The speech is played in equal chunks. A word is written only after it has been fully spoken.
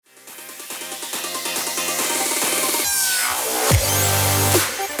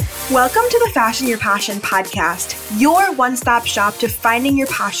Welcome to the Fashion Your Passion podcast, your one-stop shop to finding your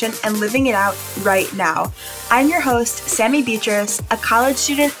passion and living it out right now. I'm your host, Sammy Beatrice, a college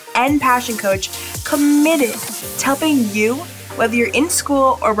student and passion coach committed to helping you, whether you're in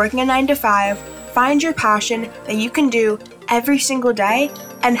school or working a 9-to-5, find your passion that you can do every single day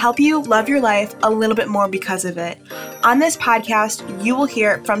and help you love your life a little bit more because of it. On this podcast, you will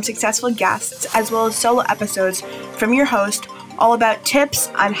hear from successful guests as well as solo episodes from your host, all about tips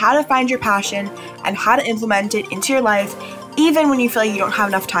on how to find your passion and how to implement it into your life, even when you feel like you don't have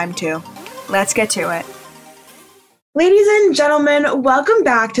enough time to. Let's get to it. Ladies and gentlemen, welcome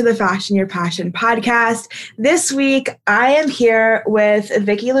back to the Fashion Your Passion podcast. This week, I am here with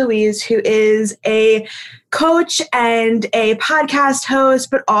Vicki Louise, who is a coach and a podcast host,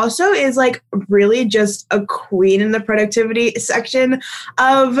 but also is like really just a queen in the productivity section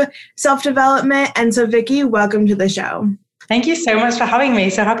of self-development. And so, Vicki, welcome to the show. Thank you so much for having me.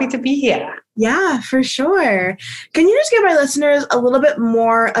 So happy to be here. Yeah, for sure. Can you just give my listeners a little bit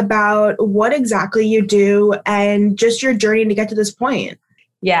more about what exactly you do and just your journey to get to this point?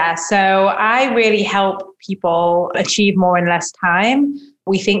 Yeah, so I really help people achieve more in less time.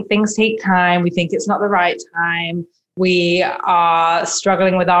 We think things take time. We think it's not the right time. We are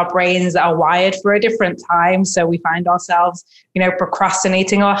struggling with our brains that are wired for a different time. So we find ourselves,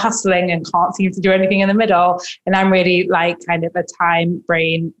 procrastinating or hustling and can't seem to do anything in the middle. And I'm really like kind of a time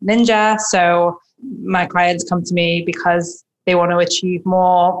brain ninja. So my clients come to me because they want to achieve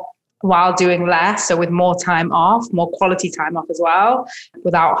more while doing less. So with more time off, more quality time off as well,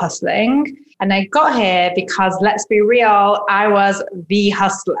 without hustling. And I got here because, let's be real, I was the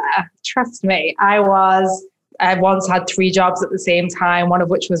hustler. Trust me, I once had 3 jobs at the same time, one of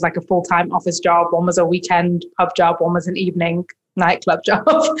which was like a full-time office job. One was a weekend pub job. One was an evening nightclub job.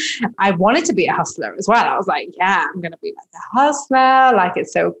 I wanted to be a hustler as well. I was like, yeah, I'm going to be like a hustler. Like,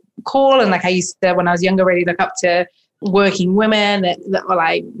 it's so cool. And like I used to, when I was younger, really look up to working women that were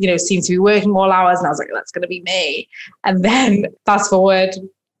like, seemed to be working all hours. And I was like, that's going to be me. And then fast forward,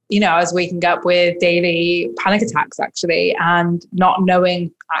 I was waking up with daily panic attacks actually, and not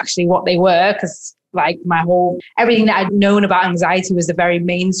knowing actually what they were, because like everything that I'd known about anxiety was the very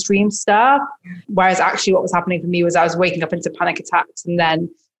mainstream stuff. Whereas actually what was happening for me was I was waking up into panic attacks and then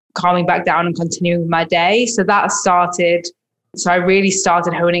calming back down and continuing with my day. So I really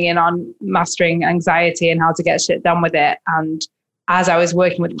started honing in on mastering anxiety and how to get shit done with it. And as I was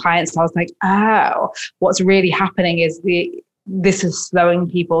working with clients, I was like, oh, what's really happening is this is slowing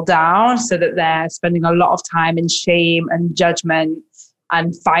people down so that they're spending a lot of time in shame and judgment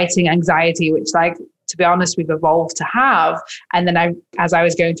and fighting anxiety, which, like, to be honest, we've evolved to have. And then as I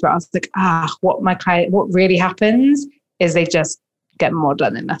was going through it, I was like, what really happens is they just get more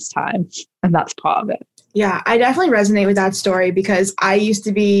done in less time. And that's part of it. Yeah, I definitely resonate with that story because I used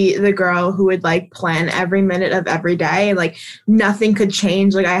to be the girl who would like plan every minute of every day and like nothing could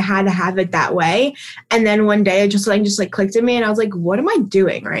change. Like I had to have it that way. And then one day it just clicked in me and I was like, what am I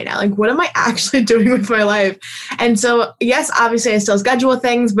doing right now? Like, what am I actually doing with my life? And so, yes, obviously I still schedule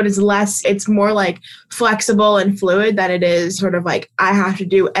things, but it's more like flexible and fluid than it is sort of like I have to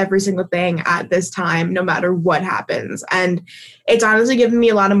do every single thing at this time, no matter what happens. And it's honestly given me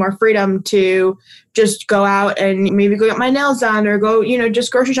a lot of more freedom to just go out and maybe go get my nails done or go,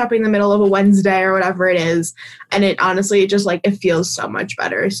 just grocery shopping in the middle of a Wednesday or whatever it is. And it honestly, it feels so much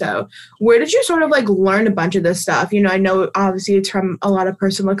better. So where did you sort of like learn a bunch of this stuff? I know obviously it's from a lot of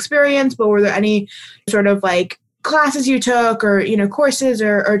personal experience, but were there any sort of like classes you took or, courses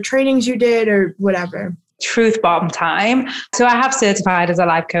or trainings you did or whatever? Truth bomb time. So I have certified as a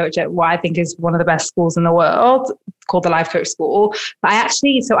life coach at what I think is one of the best schools in the world, called the Life Coach School. But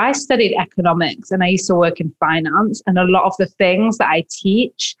I studied economics and I used to work in finance, and a lot of the things that I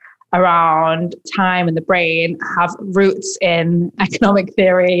teach around time and the brain have roots in economic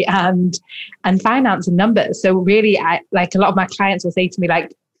theory and finance and numbers. So really, a lot of my clients will say to me,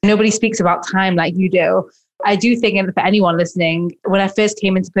 like, nobody speaks about time like you do. I do think, and for anyone listening, when I first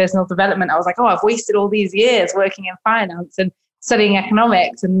came into personal development, I was like, oh, I've wasted all these years working in finance and studying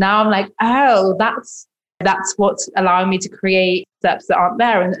economics. And now I'm like, oh, that's what's allowing me to create steps that aren't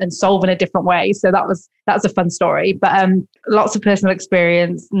there and solve in a different way. So that's a fun story. But lots of personal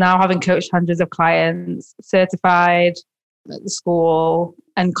experience, now having coached hundreds of clients, certified at the school,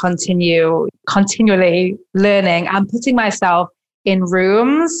 and continually learning and putting myself in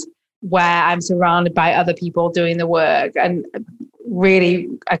rooms where I'm surrounded by other people doing the work. And really,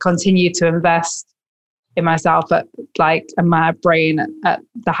 I continue to invest in myself in my brain at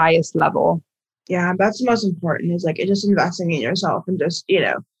the highest level. Yeah, that's the most important, is it's just investing in yourself and just,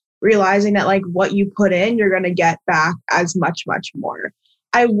 realizing that what you put in, you're going to get back as much more.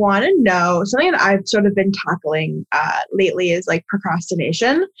 I want to know something that I've sort of been tackling lately is like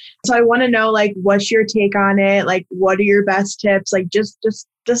procrastination. So I want to know, like, what's your take on it? Like, what are your best tips? Like, just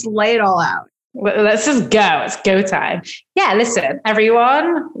lay it all out. Well, let's just go. It's go time. Yeah, listen,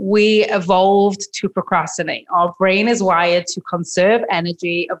 everyone, we evolved to procrastinate. Our brain is wired to conserve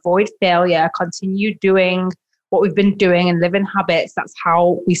energy, avoid failure, continue doing what we've been doing and live in habits. That's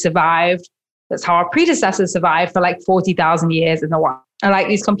how we survived. That's how our predecessors survived for like 40,000 years in the wild. And like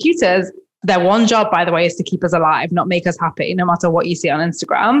these computers, their one job, by the way, is to keep us alive, not make us happy, no matter what you see on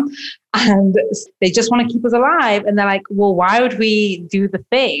Instagram. And they just want to keep us alive. And they're like, well, why would we do the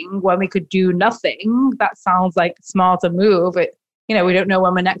thing when we could do nothing? That sounds like a smarter move. We don't know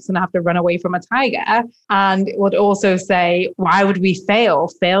when we're next going to have to run away from a tiger. And it would also say, why would we fail?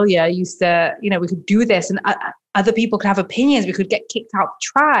 Failure used to, we could do this and other people could have opinions. We could get kicked out of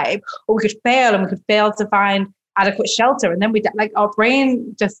the tribe, or we could fail and we could fail to find adequate shelter. And then our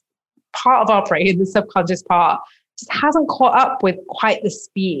brain just, part of our brain, the subconscious part, just hasn't caught up with quite the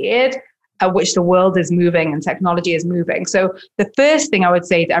speed at which the world is moving and technology is moving. So the first thing I would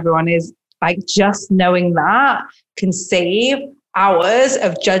say to everyone is like, just knowing that can save hours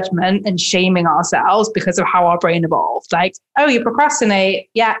of judgment and shaming ourselves because of how our brain evolved. Like, oh, you procrastinate.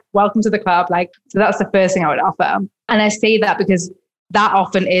 Yeah, welcome to the club. So that's the first thing I would offer. And I say that because that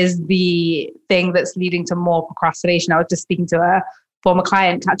often is the thing that's leading to more procrastination. I was just speaking to a former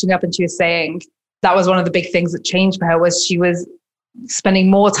client, catching up, and she was saying that was one of the big things that changed for her, was she was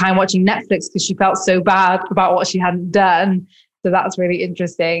spending more time watching Netflix because she felt so bad about what she hadn't done. So that's really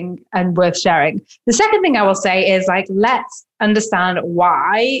interesting and worth sharing. The second thing I will say is like, let's understand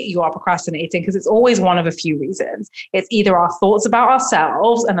why you are procrastinating, because it's always one of a few reasons. It's either our thoughts about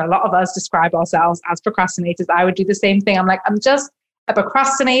ourselves, and a lot of us describe ourselves as procrastinators. I would do the same thing. I'm like, I'm just a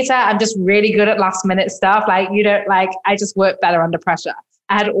procrastinator. I'm just really good at last minute stuff. I just work better under pressure.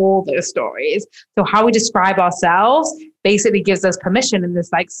 I had all those stories. So how we describe ourselves basically gives us permission in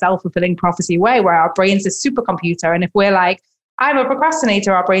this like self-fulfilling prophecy way, where our brain's a supercomputer. And if we're like, I'm a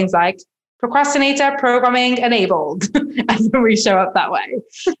procrastinator, our brain's like, procrastinator programming enabled. And then we show up that way.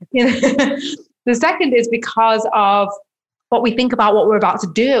 The second is because of what we think about what we're about to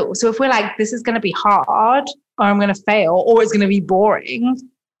do. So if we're like, this is going to be hard, or I'm going to fail, or it's going to be boring,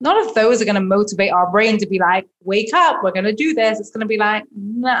 none of those are going to motivate our brain to be like, wake up, we're going to do this. It's going to be like,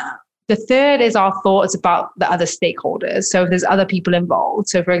 nah. The third is our thoughts about the other stakeholders. So if there's other people involved.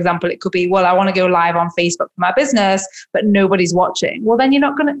 So for example, it could be, well, I want to go live on Facebook for my business, but nobody's watching. Well, then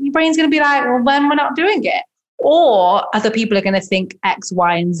your brain's going to be like, well, then we're not doing it. Or other people are going to think X,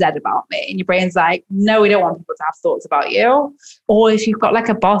 Y, and Z about me. And your brain's like, no, we don't want people to have thoughts about you. Or if you've got like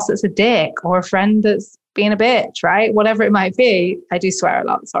a boss that's a dick, or a friend that's being a bitch, right? Whatever it might be. I do swear a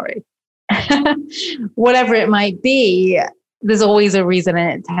lot, sorry. Whatever it might be, there's always a reason,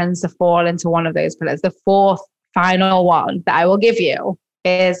 and it tends to fall into one of those pillars. The fourth final one that I will give you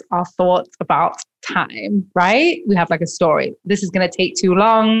is our thoughts about time, right? We have like a story. This is going to take too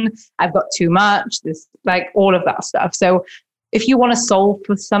long. I've got too much. This, like all of that stuff. So if you want to solve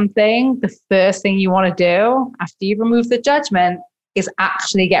for something, the first thing you want to do after you remove the judgment is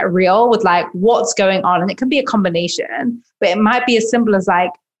actually get real with like what's going on. And it can be a combination, but it might be as simple as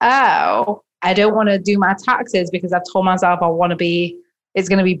like, oh, I don't want to do my taxes because I've told myself it's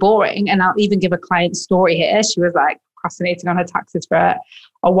going to be boring. And I'll even give a client story here. She was like procrastinating on her taxes for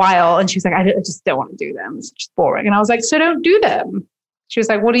a while. And she was like, I just don't want to do them. It's just boring. And I was like, so don't do them. She was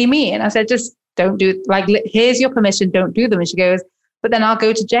like, what do you mean? I said, just don't do, like, here's your permission. Don't do them. And she goes, but then I'll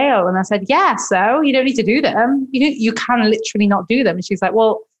go to jail. And I said, yeah, so you don't need to do them. You can literally not do them. And she's like,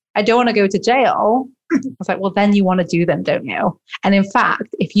 well, I don't want to go to jail. I was like, well, then you want to do them, don't you? And in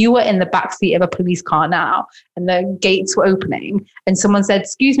fact, if you were in the backseat of a police car now and the gates were opening and someone said,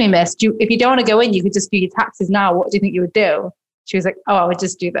 excuse me, miss, if you don't want to go in, you could just do your taxes now. What do you think you would do? She was like, oh, I would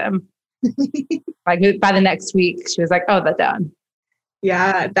just do them. Like by the next week, she was like, oh, they're done.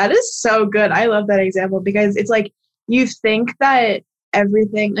 Yeah, that is so good. I love that example because it's like, you think that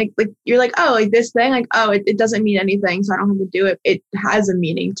everything, like you're like, oh, like this thing, like, oh, it doesn't mean anything, so I don't have to do it. It has a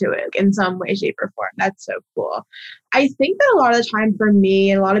meaning to it in some way, shape, or form. That's so cool. I think that a lot of the time for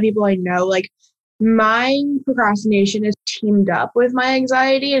me and a lot of people I know, like my procrastination is teamed up with my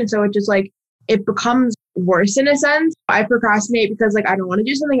anxiety. And so it just like, it becomes worse in a sense. I procrastinate because like, I don't want to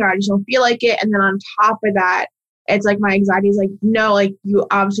do something or I just don't feel like it. And then on top of that, it's like my anxiety is like, no, like you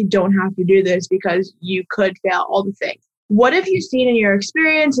obviously don't have to do this because you could fail, all the things. What have you seen in your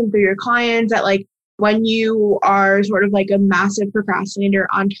experience and through your clients that like when you are sort of like a massive procrastinator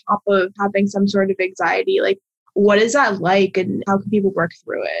on top of having some sort of anxiety, like what is that like and how can people work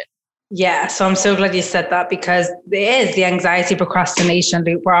through it? Yeah, so I'm so glad you said that, because it is the anxiety procrastination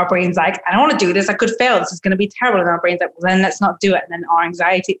loop where our brain's like, I don't want to do this. I could fail. This is going to be terrible. And our brain's like, well, then let's not do it. And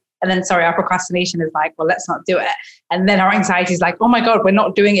then our procrastination is like, well, let's not do it. And then our anxiety is like, oh my God, we're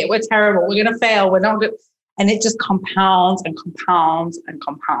not doing it. We're terrible. We're going to fail. We're not good. And it just compounds and compounds and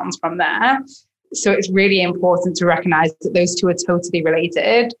compounds from there. So it's really important to recognize that those two are totally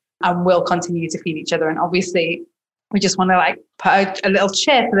related and will continue to feed each other. And obviously, we just want to like put a little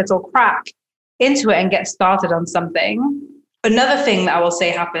chip, a little crack into it and get started on something. Another thing that I will say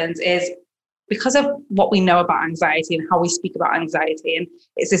happens is because of what we know about anxiety and how we speak about anxiety, and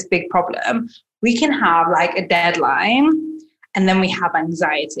it's this big problem, we can have like a deadline and then we have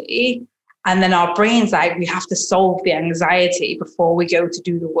anxiety. And then our brain's like, we have to solve the anxiety before we go to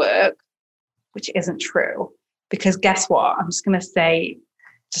do the work, which isn't true. Because guess what? I'm just going to say,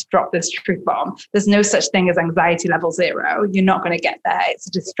 just drop this truth bomb. There's no such thing as anxiety level 0. You're not going to get there. It's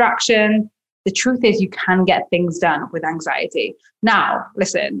a distraction. The truth is you can get things done with anxiety. Now,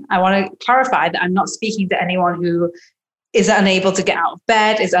 listen, I want to clarify that I'm not speaking to anyone who is unable to get out of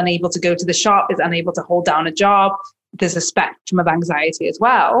bed, is unable to go to the shop, is unable to hold down a job. There's a spectrum of anxiety as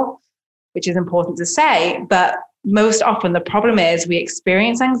well, which is important to say. But most often the problem is we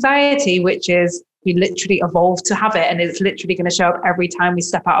experience anxiety, which is we literally evolved to have it. And it's literally going to show up every time we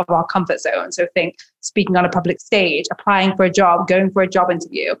step out of our comfort zone. So think speaking on a public stage, applying for a job, going for a job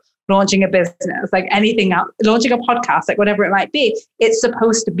interview, launching a business, like anything else, launching a podcast, like whatever it might be. It's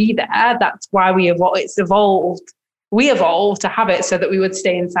supposed to be there. That's why we evolved. We evolved to have it so that we would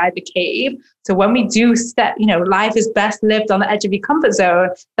stay inside the cave. So when we do step, life is best lived on the edge of your comfort zone,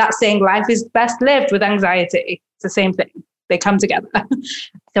 that's saying life is best lived with anxiety. It's the same thing. They come together.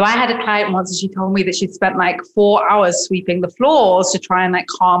 So I had a client once and she told me that she'd spent like 4 hours sweeping the floors to try and like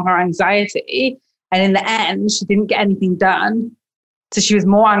calm her anxiety. And in the end, she didn't get anything done. So she was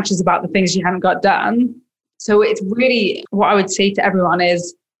more anxious about the things she hadn't got done. So it's really what I would say to everyone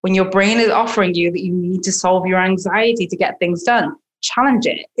is when your brain is offering you that you need to solve your anxiety to get things done, challenge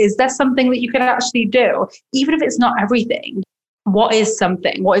it. Is there something that you can actually do? Even if it's not everything, what is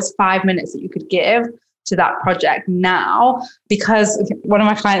something? What is 5 minutes that you could give to that project now? Because one of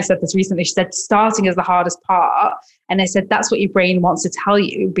my clients said this recently. She said, starting is the hardest part. And I said, that's what your brain wants to tell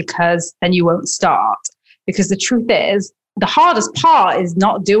you, because then you won't start. Because the truth is, the hardest part is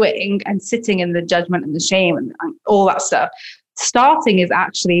not doing and sitting in the judgment and the shame and all that stuff. Starting is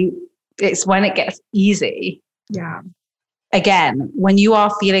actually, it's when it gets easy. Yeah. Again, when you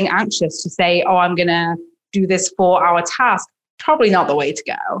are feeling anxious to say, oh, I'm going to do this 4-hour task, probably not the way to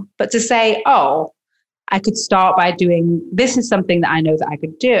go. But to say, oh, I could start by doing, this is something that I know that I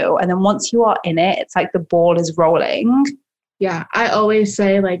could do. And then once you are in it, it's like the ball is rolling. Yeah, I always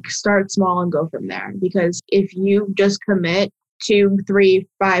say like start small and go from there. Because if you just commit 2, 3,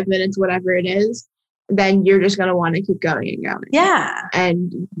 5 minutes, whatever it is, then you're just going to want to keep going and going. Yeah.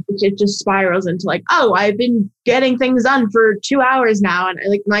 And it just spirals into like, oh, I've been getting things done for 2 hours now. And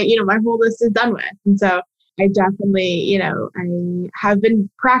like my whole list is done with. And so I definitely, I have been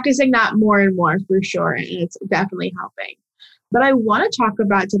practicing that more and more for sure. And it's definitely helping. But I want to talk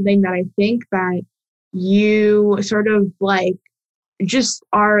about something that I think that you sort of like just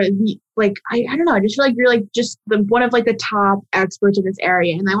are the, like, I don't know. I just feel like you're like just one of like the top experts in this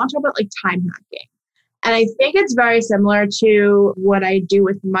area. And I want to talk about like time hacking. And I think it's very similar to what I do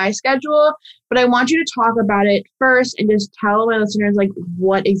with my schedule, but I want you to talk about it first and just tell my listeners like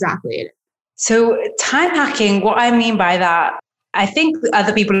what exactly it is. So time hacking, what I mean by that, I think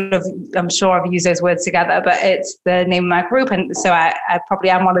other people I'm sure have used those words together, but it's the name of my group. And so I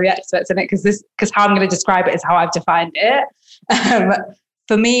probably am one of the experts in it because how I'm going to describe it is how I've defined it.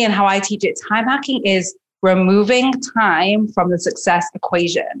 For me and how I teach it, time hacking is removing time from the success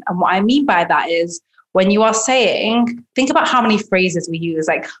equation. And what I mean by that is when you are saying, think about how many phrases we use,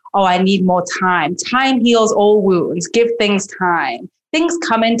 like, oh, I need more time. Time heals all wounds. Give things time. Things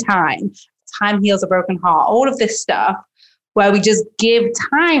come in time. Time heals a broken heart. All of this stuff where we just give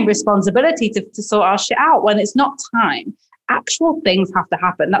time responsibility to sort our shit out when it's not time. Actual things have to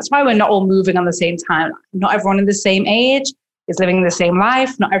happen. That's why we're not all moving on the same timeline. Not everyone in the same age is living the same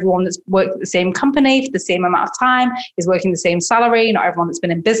life. Not everyone that's worked at the same company for the same amount of time is working the same salary. Not everyone that's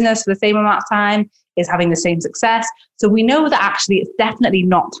been in business for the same amount of time is having the same success. So we know that actually it's definitely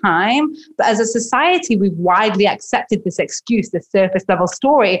not time. But as a society, we've widely accepted this excuse, this surface level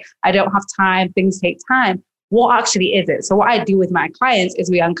story. I don't have time. Things take time. What actually is it? So what I do with my clients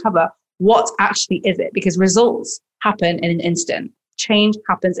is we uncover what actually is it, because results happen in an instant. Change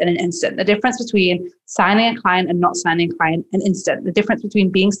happens in an instant. The difference between signing a client and not signing a client, an instant. The difference between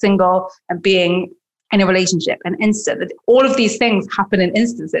being single and being in a relationship, an instant. All of these things happen in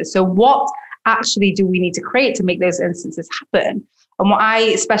instances. So what actually do we need to create to make those instances happen? And what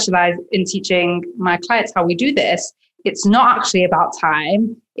I specialize in teaching my clients how we do this, it's not actually about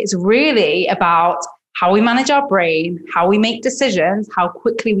time. It's really about how we manage our brain, how we make decisions, how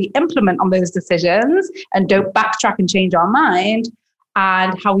quickly we implement on those decisions and don't backtrack and change our mind,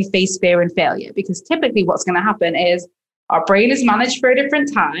 and how we face fear and failure. Because typically what's going to happen is our brain is managed for a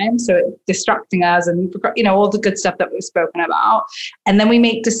different time, so it's distracting us and, you know, all the good stuff that we've spoken about. And then we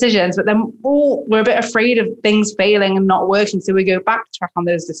make decisions, but then we're a bit afraid of things failing and not working, so we go backtrack on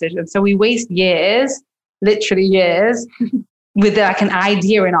those decisions. So we waste years, literally years, with like an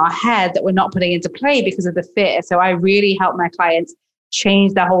idea in our head that we're not putting into play because of the fear. So I really help my clients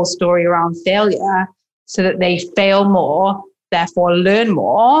change their whole story around failure so that they fail more, therefore learn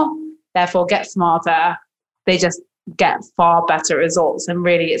more, therefore get smarter. They just get far better results. And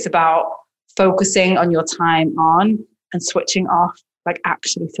really it's about focusing on your time on and switching off, like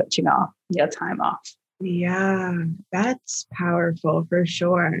actually switching off your time off. Yeah, that's powerful for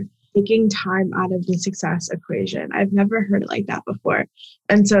sure. Taking time out of the success equation. I've never heard it like that before.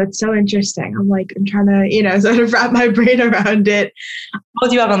 And so it's so interesting. I'm trying to, you know, sort of wrap my brain around it. How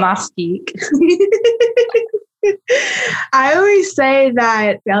do you have a math geek? I always say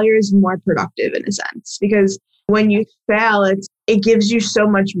that failure is more productive in a sense, because when you fail, it gives you so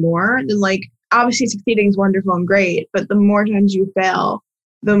much more than, like, obviously succeeding is wonderful and great, but the more times you fail,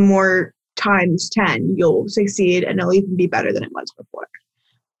 the more times 10 you'll succeed, and it'll even be better than it was before.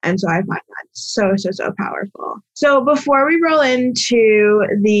 And so I find that so powerful. So before we roll into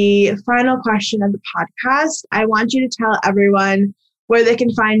the final question of the podcast, I want you to tell everyone where they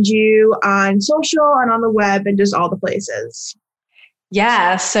can find you on social and on the web and just all the places.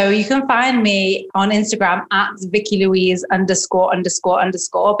 Yeah, so you can find me on Instagram at VickyLouise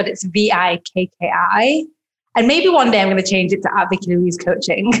 ___, but it's VIKKI. And maybe one day I'm going to change it to at VickyLouise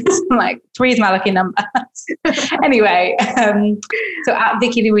Coaching. Like 3 is my lucky number. Anyway, so at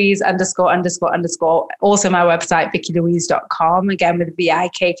VickyLouise ___. Also my website, VickyLouise.com, again with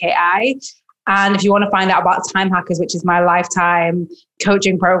VIKKI. And if you want to find out about Time Hackers, which is my lifetime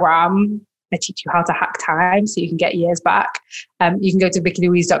coaching program, I teach you how to hack time so you can get years back. You can go to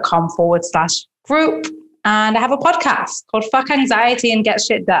VickyLouise.com/group. And I have a podcast called Fuck Anxiety and Get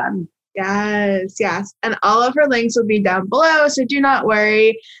Shit Done. Yes. And all of her links will be down below, so do not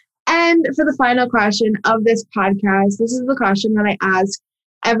worry. And for the final question of this podcast, this is the question that I ask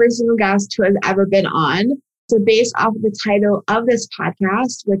every single guest who has ever been on. So based off of the title of this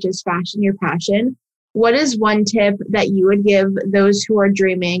podcast, which is Fashion Your Passion, what is one tip that you would give those who are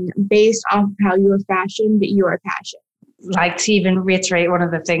dreaming based off of how you have fashioned your passion? Like, to even reiterate one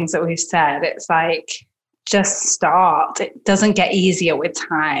of the things that we've said, it's like, just start. It doesn't get easier with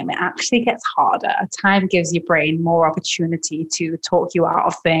time. It actually gets harder. Time gives your brain more opportunity to talk you out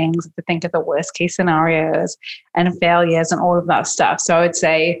of things, to think of the worst case scenarios and failures and all of that stuff. So I would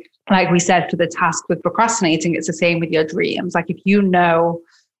say, like we said, for the task with procrastinating, it's the same with your dreams. Like, if you know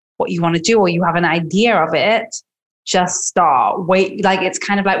what you want to do or you have an idea of it, just start. Wait, like, it's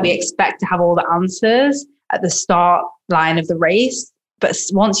kind of like we expect to have all the answers at the start line of the race. But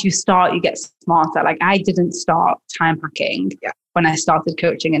once you start, you get smarter. Like, I didn't start time hacking when I started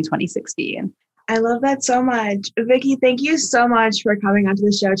coaching in 2016. I love that so much. Vicky, thank you so much for coming onto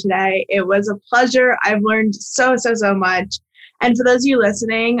the show today. It was a pleasure. I've learned so much. And for those of you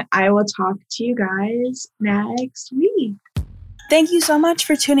listening, I will talk to you guys next week. Thank you so much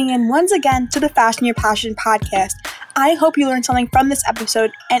for tuning in once again to the Fashion Your Passion podcast. I hope you learned something from this episode,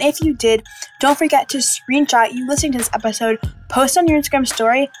 and if you did, don't forget to screenshot you listening to this episode, post on your Instagram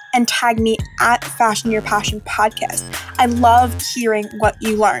story, and tag me at Fashion Your Passion podcast. I love hearing what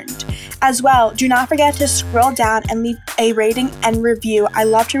you learned. As well, do not forget to scroll down and leave a rating and review. I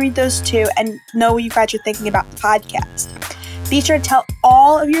love to read those too and know what you guys are thinking about the podcast. Be sure to tell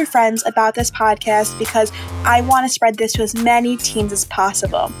all of your friends about this podcast because I want to spread this to as many teens as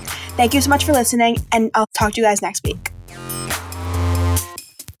possible. Thank you so much for listening, and I'll talk to you guys next week.